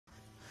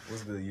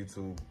What's good,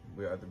 YouTube?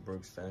 We are the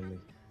Brooks family.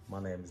 My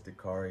name is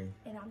Dakari.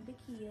 And I'm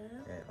Dakia.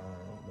 And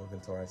welcome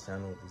to our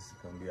channel. This is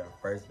going to be our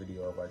first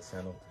video of our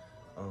channel.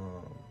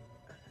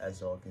 As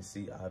y'all can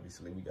see,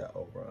 obviously, we got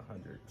over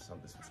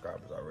 100-something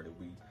subscribers already.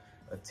 We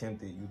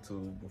attempted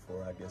YouTube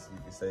before, I guess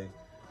you could say.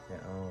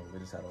 And we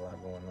just had a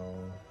lot going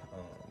on.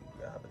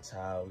 We got a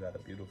child, we got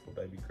a beautiful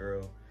baby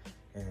girl.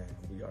 And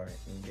we are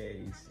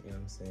engaged, you know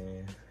what I'm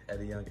saying?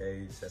 At a young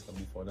age. That's going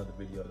to be for another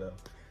video, though.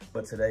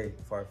 But today,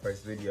 for our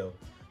first video,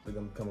 we're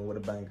going to be coming with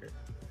a banger.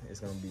 It's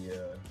going to be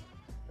a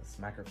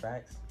Smacker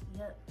Facts.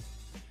 Yep.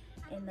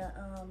 And the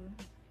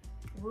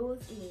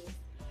rules is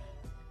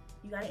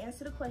you got to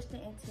answer the question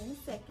in 10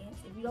 seconds.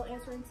 If you don't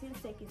answer in 10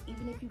 seconds,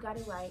 even if you got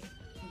it right,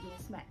 you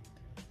get smacked.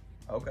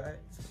 Okay.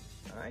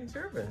 I ain't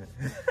tripping.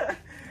 Okay,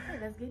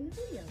 let's get in the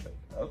video.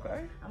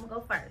 Okay. I'm going to go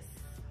first.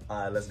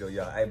 All right, let's go,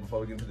 y'all. Hey, before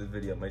we get into this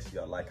video, make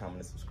sure y'all like, comment,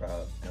 and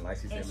subscribe. And like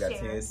she said, we got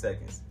 10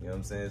 seconds. You know what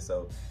I'm saying?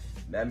 So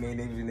that means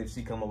even if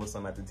she come up with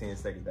something after 10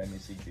 seconds, that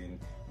means she can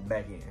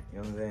back in. You know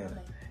what I'm saying?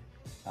 Okay.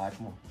 All right,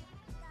 come on.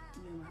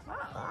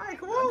 All right,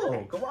 come on.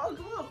 Okay. Come on.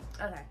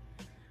 Okay.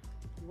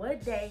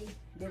 What day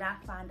did I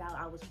find out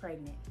I was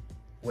pregnant?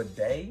 What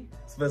day?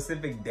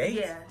 Specific date?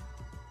 Yeah.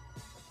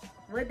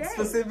 What day?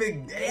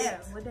 Specific date? Yeah,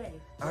 what day?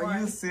 Are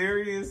you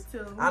serious?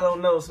 2. I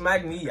don't know.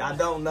 Smack me. I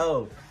don't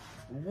know.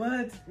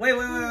 What? Wait.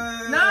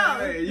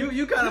 No.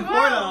 You kind of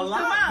poured a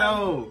lot,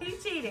 though. He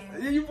cheating.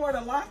 You poured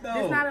a lot,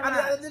 though. It's not a lot.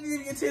 I didn't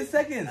even get 10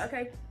 seconds.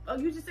 Okay. Oh,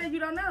 you just said you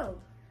don't know.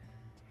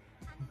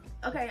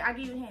 Okay, I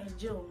give you a hint.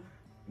 June.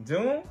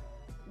 June?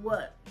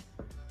 What?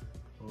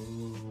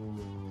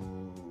 Ooh.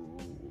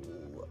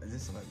 Is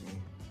this like me?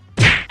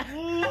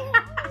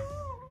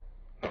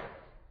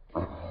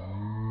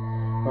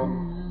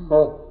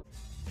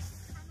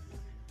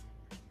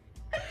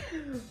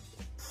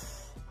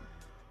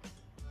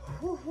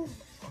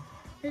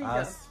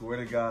 I swear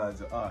to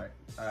God. All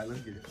right,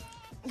 let's get it.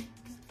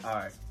 All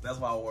right, that's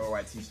why I wore a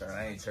white t-shirt.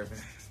 I ain't tripping.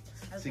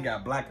 Okay. She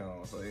got black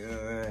on, so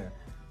yeah.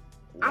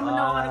 Wow. I'm gonna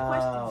know all the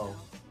questions.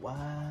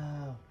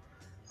 Wow.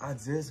 I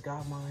just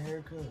got my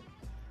haircut.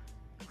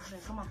 Okay,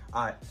 come on.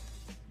 All right.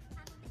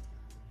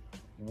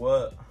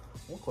 What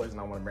question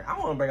I want to bring? I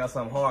want to bring out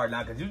something hard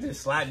now, because you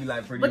just slapped me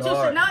like pretty hard. But you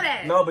should know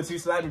that. No, but you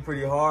slapped me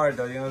pretty hard,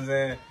 though. You know what I'm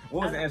saying?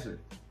 What was the answer?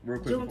 Real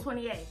quick. June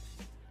 28th.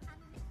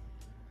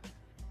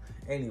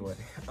 Anyway,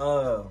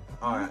 all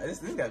right, this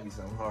gotta be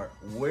something hard.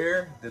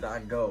 Where did I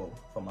go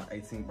for my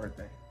 18th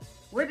birthday?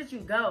 Where did you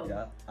go?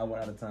 Yeah, I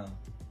went out of town.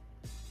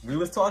 We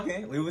was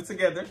talking, we were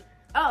together.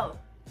 Oh,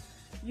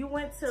 you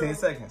went to 10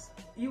 seconds.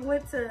 You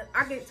went to,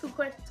 I get 2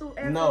 questions, 2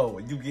 answers? No,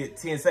 you get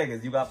 10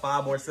 seconds. You got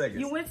 5 more seconds.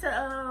 You went to,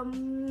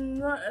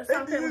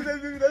 something.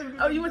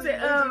 Oh, you went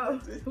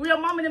to, Real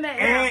Mom and the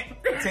Man.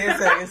 10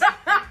 seconds.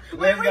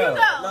 Where you go?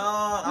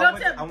 No,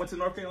 I went to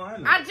North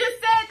Carolina. I just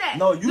said that.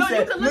 No, you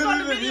said. You can look on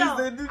the video.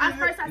 At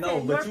first I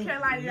said North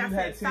Carolina. You I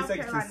had said 10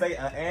 seconds Carolina. to say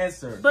an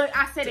answer. But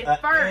I said it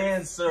first.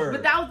 Answer.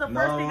 But that was the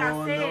first thing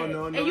I said.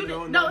 No, and you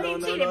didn't. No, he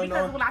cheated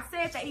because when I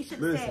said that, he should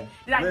have said,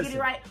 did I get it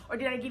right or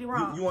did I get it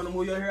wrong? You want to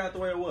move your hair out the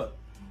way or what?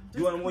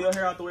 You want to move your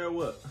hair out the way or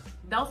what?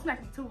 Don't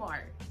smack me too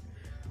hard.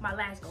 My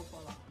lash gonna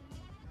fall off.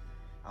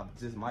 I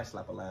just might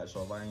slap a lash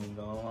off. I ain't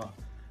gonna lie.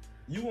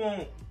 You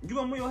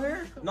gonna move your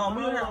hair? No,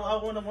 move your hair. I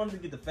wanted to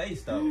get the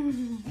face though.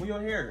 Move your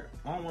hair.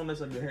 I don't want to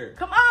mess up your hair.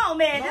 Come on,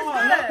 man.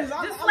 This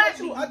good. Just slap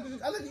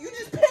me. You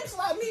just pimp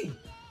slap me.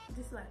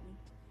 Just slap me.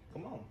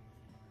 Come on.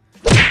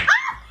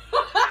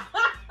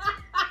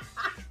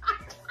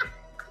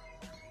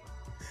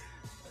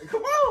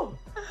 Come on.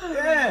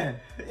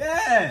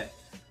 Yeah.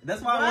 That's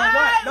why I wore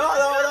white. No.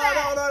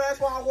 That's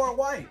why I wore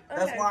white.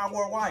 That's why I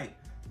wore white.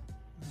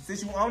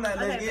 Since you own that,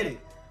 let's get it.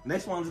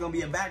 Next one's gonna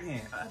be a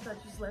backhand. I thought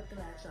you slapped the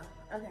lash off.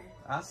 Okay.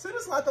 I should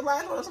have slapped the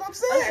lash off. That's what I'm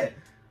saying. Okay.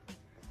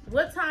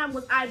 What time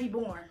was Ivy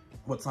born?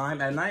 What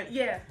time at night?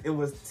 Yeah. It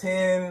was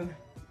 10.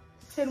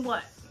 10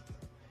 what?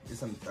 It's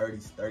some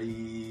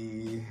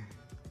 30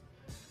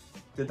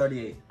 to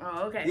 38.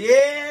 Oh, okay.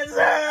 Yes,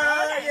 sir.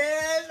 Okay.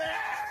 Yes,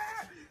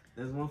 sir.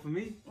 That's one for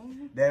me.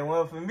 That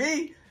one for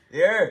me.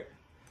 Yeah.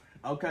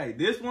 Okay,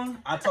 this one,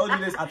 I told you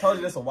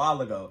this a while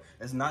ago.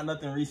 It's not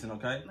nothing recent,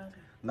 okay? Okay.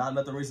 Not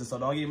nothing recent, so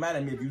don't get mad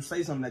at me if you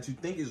say something that you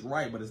think is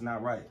right, but it's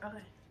not right.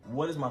 Okay.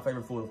 What is my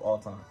favorite food of all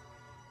time?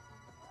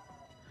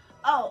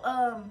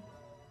 Oh,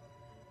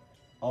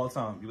 all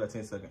time. You got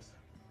 10 seconds.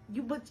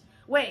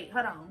 Wait,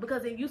 hold on.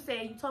 Because if you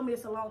told me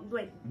it's a long,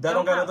 wait. That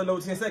don't got nothing to do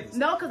with 10 seconds.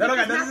 No, because that don't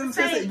got nothing to do with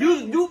 10 seconds.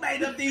 You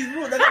made up these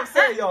rules. That's what I'm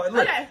saying, y'all.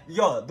 Look,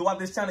 y'all, throughout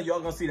this channel, y'all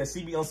gonna see that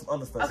she be on some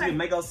other stuff. Okay. She can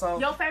make up some.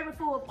 Your favorite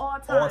food of all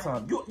time. All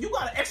time. You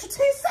got an extra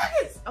 10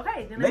 seconds.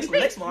 Okay, then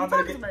next one, I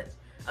better get. Much.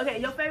 Okay,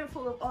 your favorite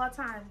food of all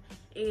time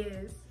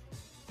is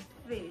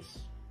fish.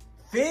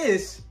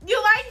 Fish?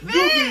 You like fish?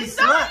 You get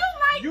slapped.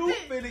 You like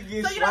fish. Finna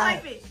get so you don't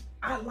like fish?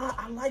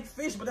 I like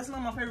fish, but that's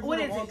not my favorite food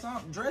of all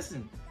time.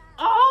 Dressing.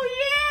 Oh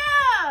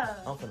yeah.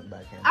 I'm finna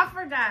backhand. I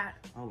forgot.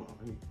 Hold on,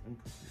 let me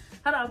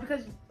Hold on,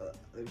 because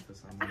let me put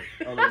something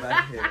on the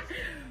back here.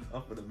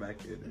 I'm for the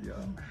back here, y'all.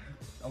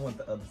 I want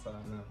the other side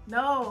now.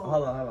 No.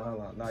 Hold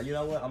on. Nah, you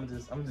know what? I'm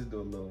just do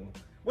a little one.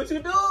 What you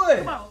doing?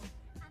 Come on.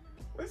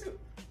 What you?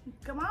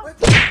 Come on. What?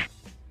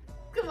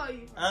 Come on,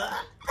 you. All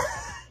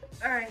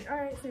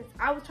right. Since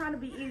I was trying to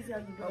be easy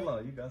on you, bro. Hold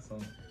on, you got some.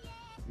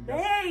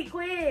 Hey,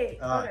 quick.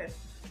 All Okay.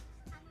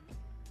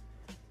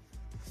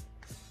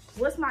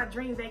 What's my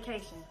dream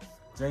vacation?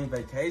 Dream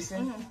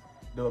vacation? Mm-hmm.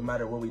 Do it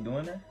matter what we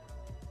doing there?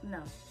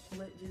 No.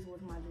 Just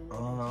what's my dream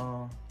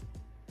vacation?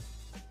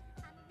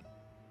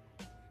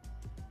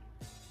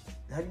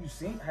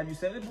 Have you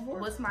said it before?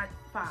 What's my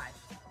 5?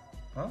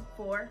 Huh?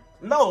 4?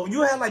 No,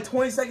 you had like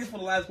 20 seconds for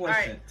the last All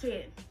question. right,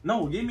 10.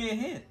 No, give me a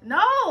hint.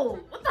 No.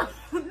 What the?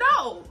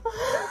 No.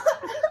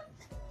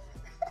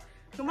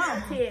 Come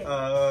on, 10. 9.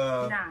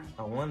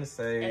 I want to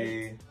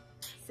say 8,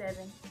 7,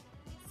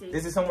 6.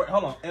 Is it somewhere?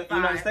 Hold on. In the 5,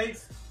 United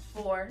States?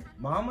 4,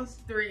 Bahamas?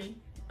 3.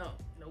 Oh,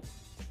 nope.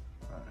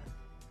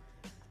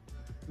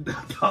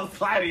 Don't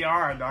slide your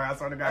arm, dog. I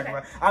swear to God.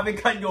 Okay. I've been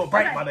cutting you a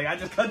break, Okay. my nigga. I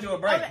just cut you a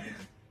break. Okay.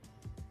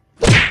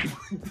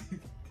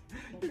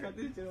 You got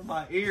this shit in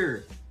my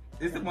ear.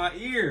 This is my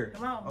ear.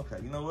 Come on. Okay,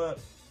 you know what?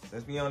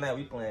 Since we on that,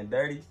 we playing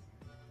dirty.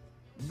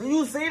 Do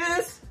you see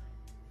this?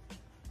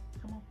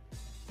 Come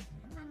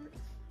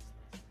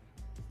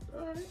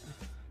on.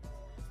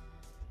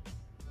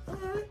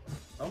 Alright.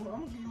 I'm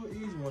gonna give you an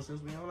easy one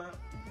since we on that.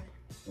 Okay.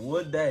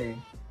 What day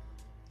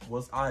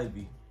was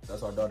Ivy,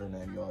 that's our daughter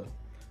name, y'all,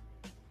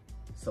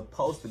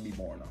 supposed to be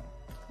born on?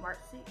 March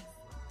 6th.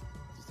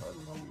 Just thought it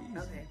was gonna be easy.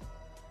 Okay.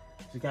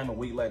 She came a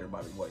week later,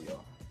 by the way,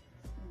 y'all.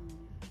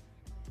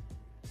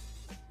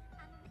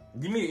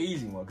 Give me an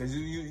easy one, cause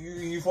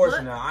you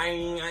forcing now. I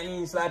ain't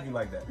even slap you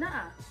like that. Nah.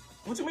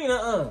 What you mean,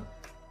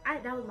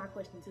 That was my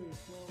question too.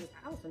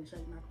 I was gonna show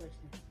you my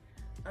question.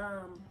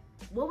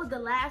 What was the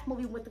last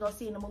movie we went to go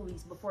see in the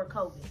movies before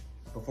COVID?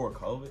 Before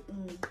COVID?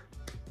 Mm.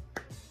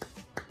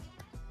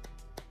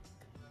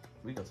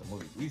 We go to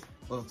movies. We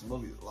go to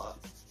movies a lot.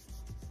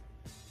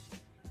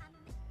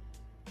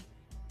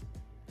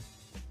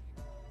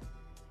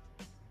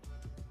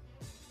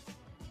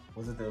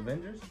 Was it the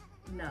Avengers?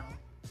 No.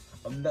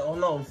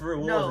 No, for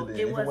real, what was it then?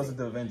 If it wasn't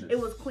the Avengers. It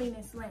was Queen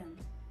and Slim.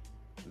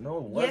 No,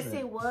 it wasn't. Yes,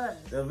 it was.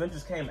 The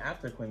Avengers came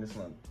after Queen and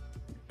Slim.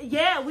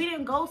 Yeah, we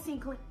didn't go see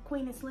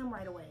Queen and Slim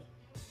right away.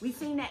 We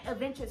seen that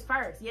Avengers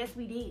first. Yes,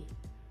 we did.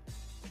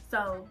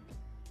 So,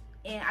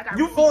 and I got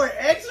You receipts. poured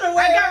extra?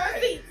 I got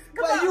receipts.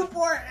 Come on. You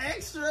poured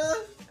extra?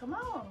 Come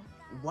on.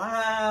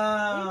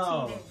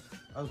 Wow. You cheated.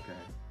 Okay.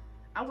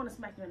 I want to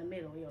smack you in the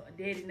middle,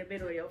 dead in the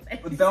middle of your face.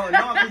 But don't,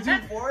 no, because you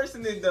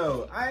forcing it,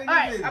 though. I ain't All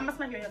right, even... I'm going to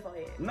smack you in your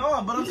forehead.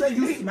 No, but I'm saying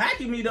you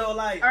smacking me, though,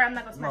 like... All right, I'm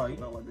not going to smack no, you. you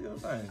know what, do your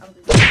thing.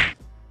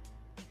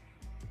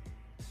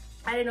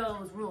 I didn't know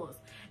it was rules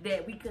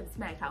that we couldn't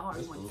smack how hard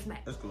we wanted to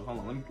smack. That's cool. Hold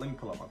on, let me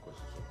pull out my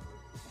question.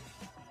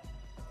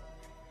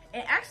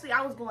 And actually,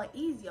 I was going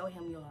easy on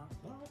him, y'all.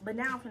 But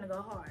now I'm finna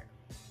go hard.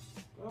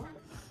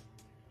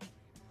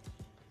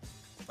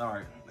 All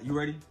right, you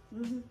ready?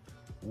 Mm-hmm.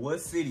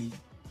 What city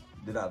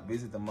did I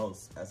visit the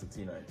most as a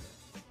teenager?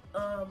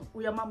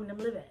 Where your mom and them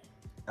live at?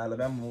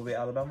 Alabama, movie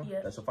Alabama? Yeah.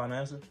 That's your final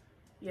answer?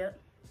 Yep.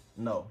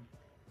 No,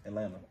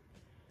 Atlanta.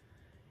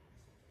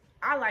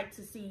 I like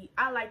to see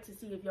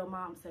if your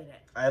mom say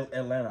that.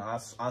 Atlanta.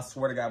 I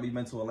swear to God, we've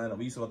been to Atlanta.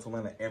 We used to go to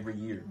Atlanta every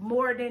year.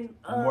 More than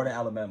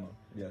Alabama.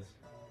 Yes.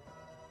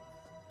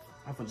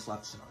 I'm finna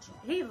slap the shit out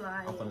you. He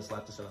lying. I'm finna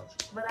slap the shit out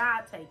you. But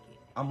I'll take it.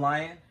 I'm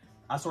lying.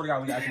 I swear to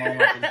God, we got my mom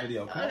for this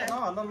video. Come Okay.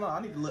 on, no.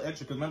 I need a little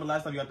extra. Cause remember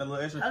last time you got that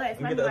little extra? Okay,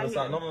 Let me get the other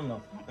side.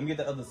 No. Let me get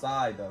the other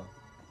side though.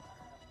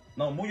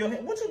 No, move your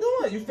hair. What you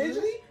doing? You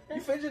fidgety? You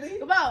fidgety?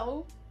 Come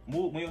on.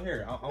 Move your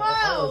hair. I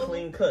want a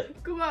clean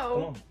cut. Come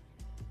on.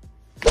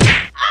 Come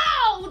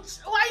on. Ouch!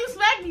 Why you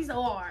smack me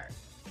so hard?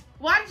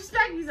 Why'd you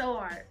smack me so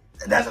hard?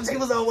 That's what she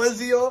was on,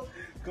 was you?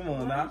 Come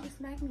on Why now. did you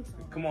smack me so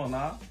hard? Come on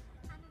now.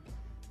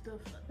 The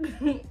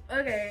fuck?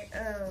 Okay,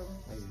 Hey,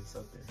 it's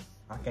up there.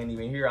 I can't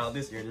even hear all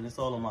this ear. Then it's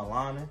all on my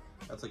lining.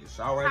 I took a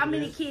shower. How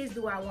many kids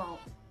do I want?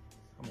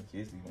 How many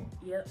kids do you want?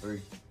 Yep.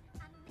 3.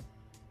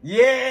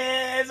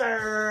 Yes,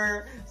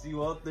 sir. So you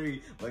want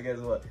 3. But guess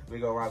what? We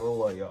gonna rock with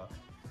what, y'all?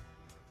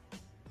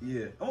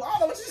 Yeah. Oh, I don't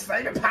know what you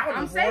saving powder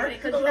I'm for. saving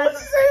it 'cause I don't you know what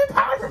never- you saving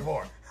powder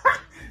for.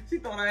 She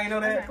thought I ain't know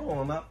that. Okay. Come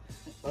on now.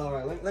 All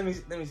right, let me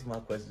see my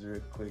questions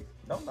real quick.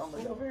 Don't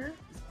look over here.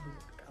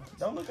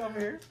 Don't look over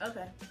here.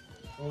 Okay.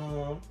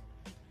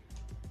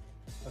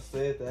 I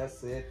said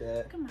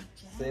that. Come on,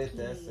 Said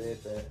Jackie.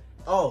 that.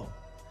 Oh,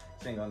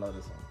 she ain't gonna know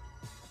this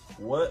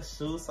one. What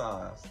shoe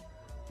size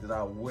did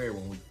I wear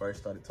when we first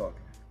started talking?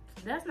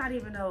 That's not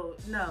even no.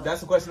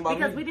 That's a question about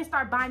because me? we didn't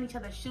start buying each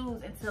other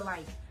shoes until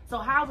like. So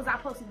how was I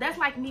supposed to? That's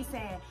like me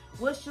saying,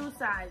 what shoe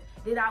size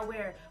did I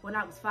wear when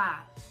I was 5?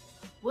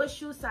 What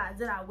shoe size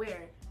did I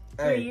wear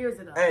 3 years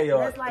ago? Hey, y'all.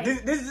 That's like,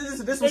 This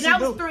what and she that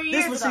do. was 3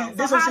 years ago.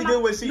 This So what how she am do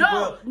I- when she. No,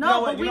 well, no, you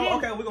know what? but we didn't-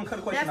 Okay, we're gonna cut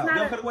a question that's out. not We're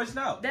gonna a- cut a question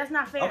out. That's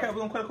not fair. Okay, we're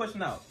gonna cut a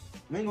question out.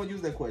 We ain't gonna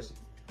use that question.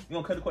 We're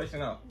gonna cut the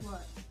question out.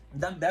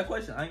 What? That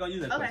question, I ain't gonna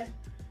use that Okay. question.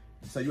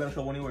 So you gotta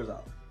show one of yours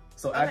out.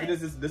 So Okay. after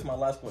this is my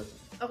last question.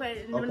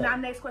 Okay, Okay. now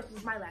next question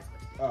is my last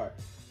question. All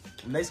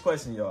right. Next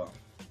question, y'all.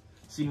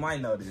 She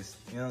might know this.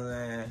 You know what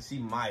I'm saying? She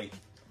might.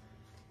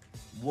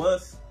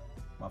 What's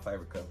My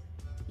favorite color.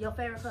 Your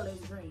favorite color is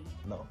green.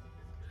 No.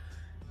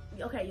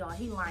 Okay, y'all,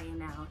 he lying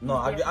now. No,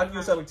 I'll give you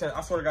a second chance.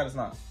 I swear to God, it's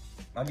not.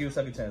 I'll give you a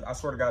second chance. I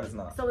swear to God, it's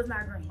not. So it's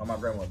not green. On my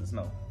grandmother's,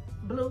 no.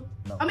 Blue?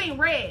 No. I mean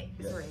red.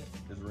 It's Yes, red.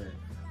 It's red.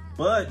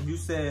 But you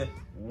said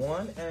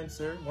one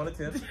answer, one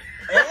attempt,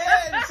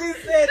 and she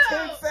said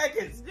 10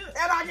 seconds,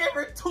 and I gave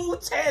her 2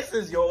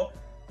 chances, y'all.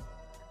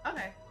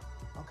 Okay.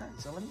 Okay,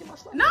 so let me get my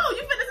slap. No, you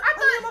finished. I Let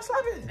me get my thought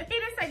slap in. he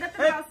didn't say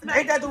nothing about Ain't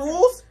smacking. that the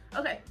rules?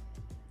 Okay,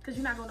 because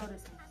you're not gonna know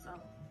this one. So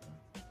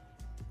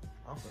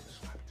I'm finna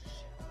slap the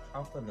shit.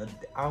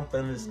 I'm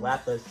finna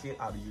slap the shit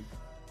out of you.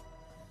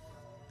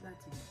 not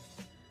too much.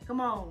 Come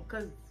on,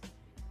 cause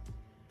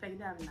take it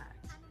down a notch.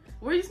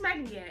 Where you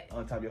smacking me at?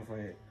 On top of your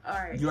forehead. All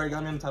right. You already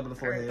got me on the top of the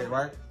forehead,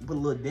 right? You put a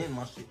little dent in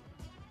my shit.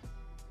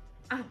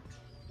 Ow.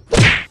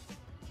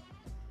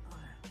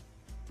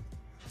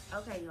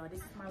 Okay, y'all, this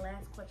is my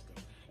last question,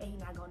 and you're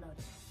not gonna know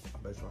this. I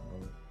bet you I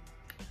know it.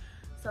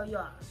 So,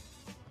 y'all,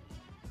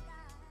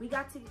 we've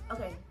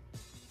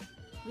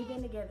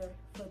been together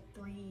for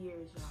 3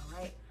 years, y'all,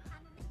 right?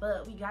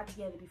 But we got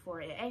together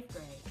before in 8th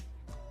grade.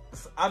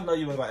 I know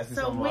you were about to ask me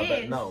So something about that.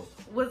 when No.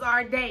 was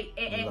our date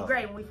in 8th No.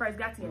 grade when we first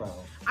got together?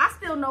 No. I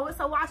still know it,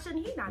 so why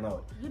shouldn't he not know No.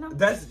 it? You know?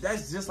 That's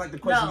just like the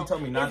question you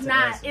told me not it's to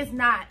not, answer.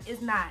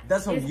 It's not.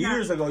 That's from It's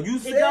years not. ago. You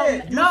It said.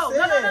 don't- You no,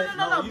 said.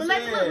 no. You But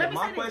let said. me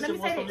My say question this.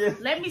 was from Let me say this.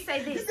 Let me say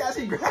You this. said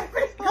she grabbed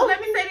me. No,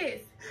 let me say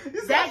this. You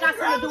said That she got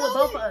something to do with grabbed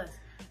both me. of us.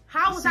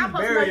 How was I She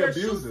supposed to know very your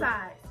shoe abusive.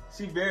 size?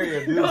 She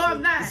very abusive. No,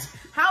 I'm not.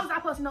 How was I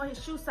supposed to know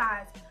his shoe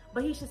size,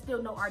 but he should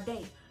still know our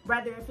date?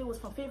 Rather, if it was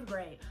from 5th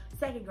grade,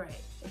 2nd grade,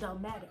 it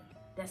don't matter.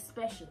 That's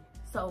special.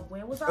 So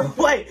when was our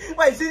date?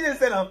 Wait, she just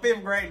said a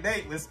 5th grade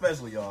date was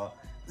special, y'all.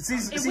 If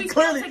She we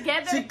clearly, still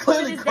together she to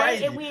clearly this day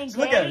crazy. and we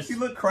Look at her, engaged? she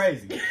look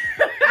crazy.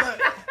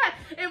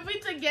 If we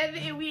together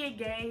and we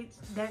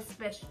engaged, that's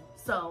special.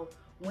 So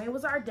when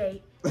was our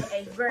date in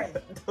 8th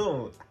grade?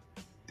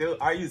 Dude,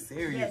 are you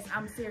serious? Yes,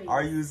 I'm serious.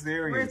 Are you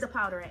serious? Where's the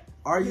powder at?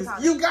 Are you?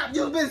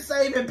 You've been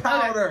saving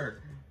powder.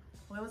 Okay.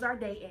 When was our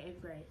date in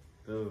 8th grade?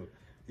 Dude,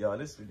 yo,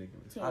 this is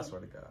ridiculous. 10. I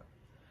swear to God.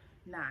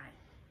 9,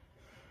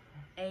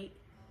 8,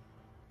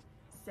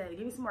 7.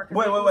 Give me some more.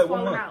 Wait.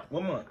 One month.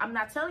 1 month. I'm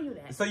not telling you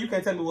that. So you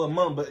can't tell me what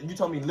month, but you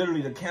told me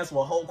literally to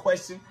cancel a whole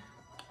question.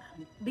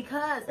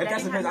 Because If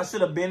that's the case, I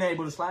should have been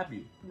able to slap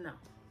you. No.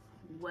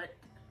 What?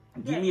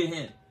 Give me a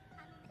hint.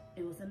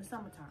 It was in the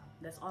summertime.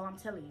 That's all I'm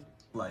telling you.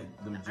 Like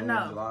them June,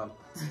 No. July.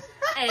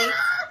 8,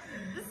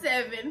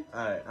 7.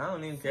 Alright, I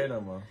don't even care no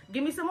more.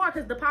 Give me some more,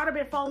 because the powder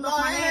been falling off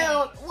my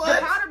hand. What?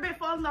 The powder been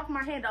falling off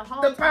my hand the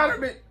whole The time. powder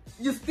bit.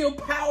 You still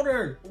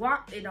powder.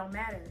 It don't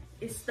matter.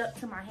 It's stuck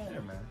to my hand.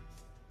 Here, man.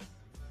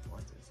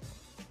 Watch this.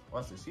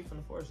 Watch this. She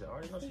finna force it. I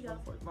already know Here she you finna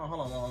go. force it. No,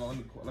 hold on.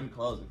 Let me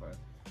close it first.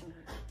 Okay.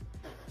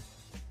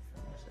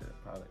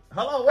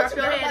 Hello, what Prop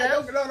you your grab head my,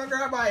 up. don't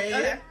grab my head.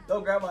 Okay.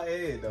 Don't grab my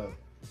head, though.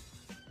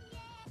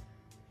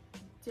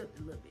 Tilt a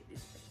little bit this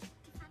way.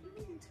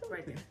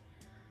 Right there.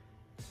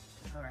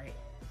 All right.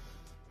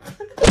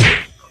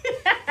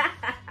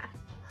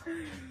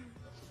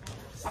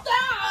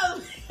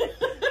 Stop!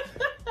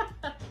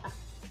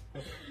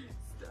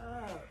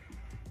 Stop.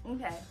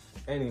 Okay.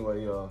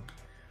 Anyway, y'all.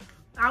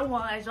 I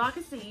won, as y'all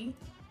can see,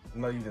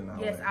 No, you did not.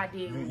 Yes, win. I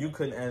did. You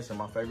couldn't answer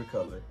my favorite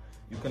color.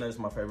 You couldn't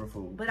answer my favorite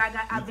food. but I You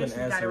couldn't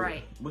eventually got it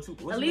right. What At you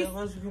least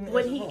what you couldn't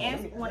when answer? he Hold on, let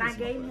answered, me when I answer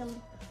my gave question.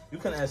 him, You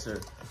couldn't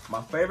answer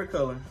my favorite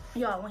color.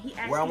 y'all, when he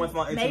asked Where I me, went for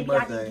my 18th maybe I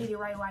birthday. didn't get it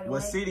right away. What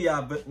city I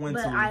went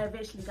But to. I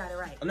eventually got it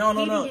right. No.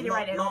 He didn't get it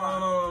right at all.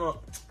 No.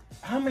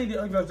 How many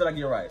girls did I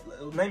get right?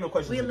 Name your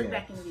questions We'll again. look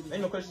back in the video.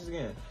 Name your questions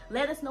again.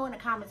 Let us know in the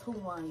comments who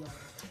won, y'all.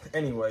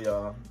 Anyway,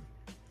 y'all.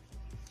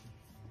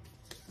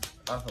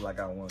 I feel like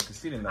I won because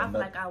she didn't know I feel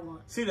nothing. like I won.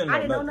 She didn't know I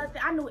didn't know nothing.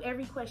 nothing. I knew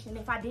every question.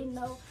 If I didn't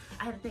know,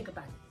 I had to think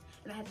about it.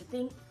 And I had to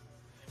think,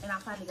 and I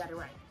finally got it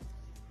right.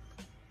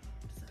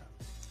 So.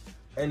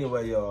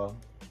 Anyway, y'all.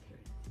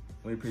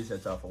 We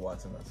appreciate y'all for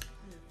watching us.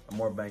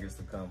 More bangers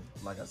to come.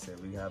 Like I said,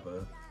 we have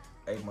a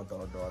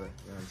 8-month-old daughter.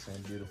 You know what I'm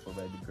saying? Beautiful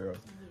baby girl.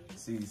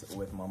 She's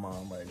with my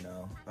mom right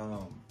now.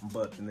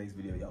 But the next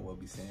video, y'all will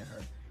be seeing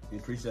her. We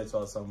appreciate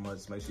y'all so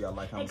much. Make sure y'all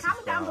like, comment, And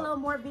comment subscribe. down below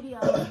more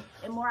videos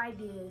and more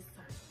ideas.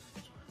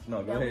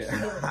 No, go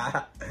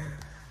ahead.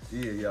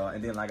 Yeah, y'all.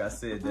 And then, like I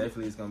said,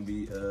 definitely it's going to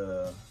be,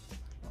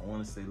 I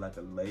want to say like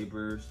a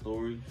labor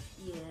story.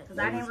 Yeah, because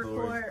I didn't Labor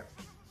story. record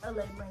a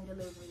labor and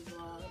delivery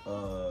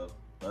vlog.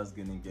 Us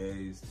getting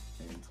engaged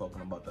and talking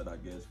about that, I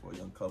guess, for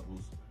young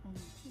couples.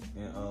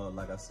 And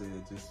like I said,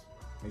 just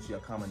make sure y'all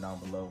comment down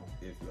below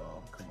if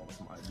y'all come up with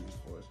some ideas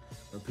for us.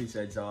 We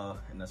appreciate y'all,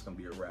 and that's gonna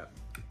be a wrap.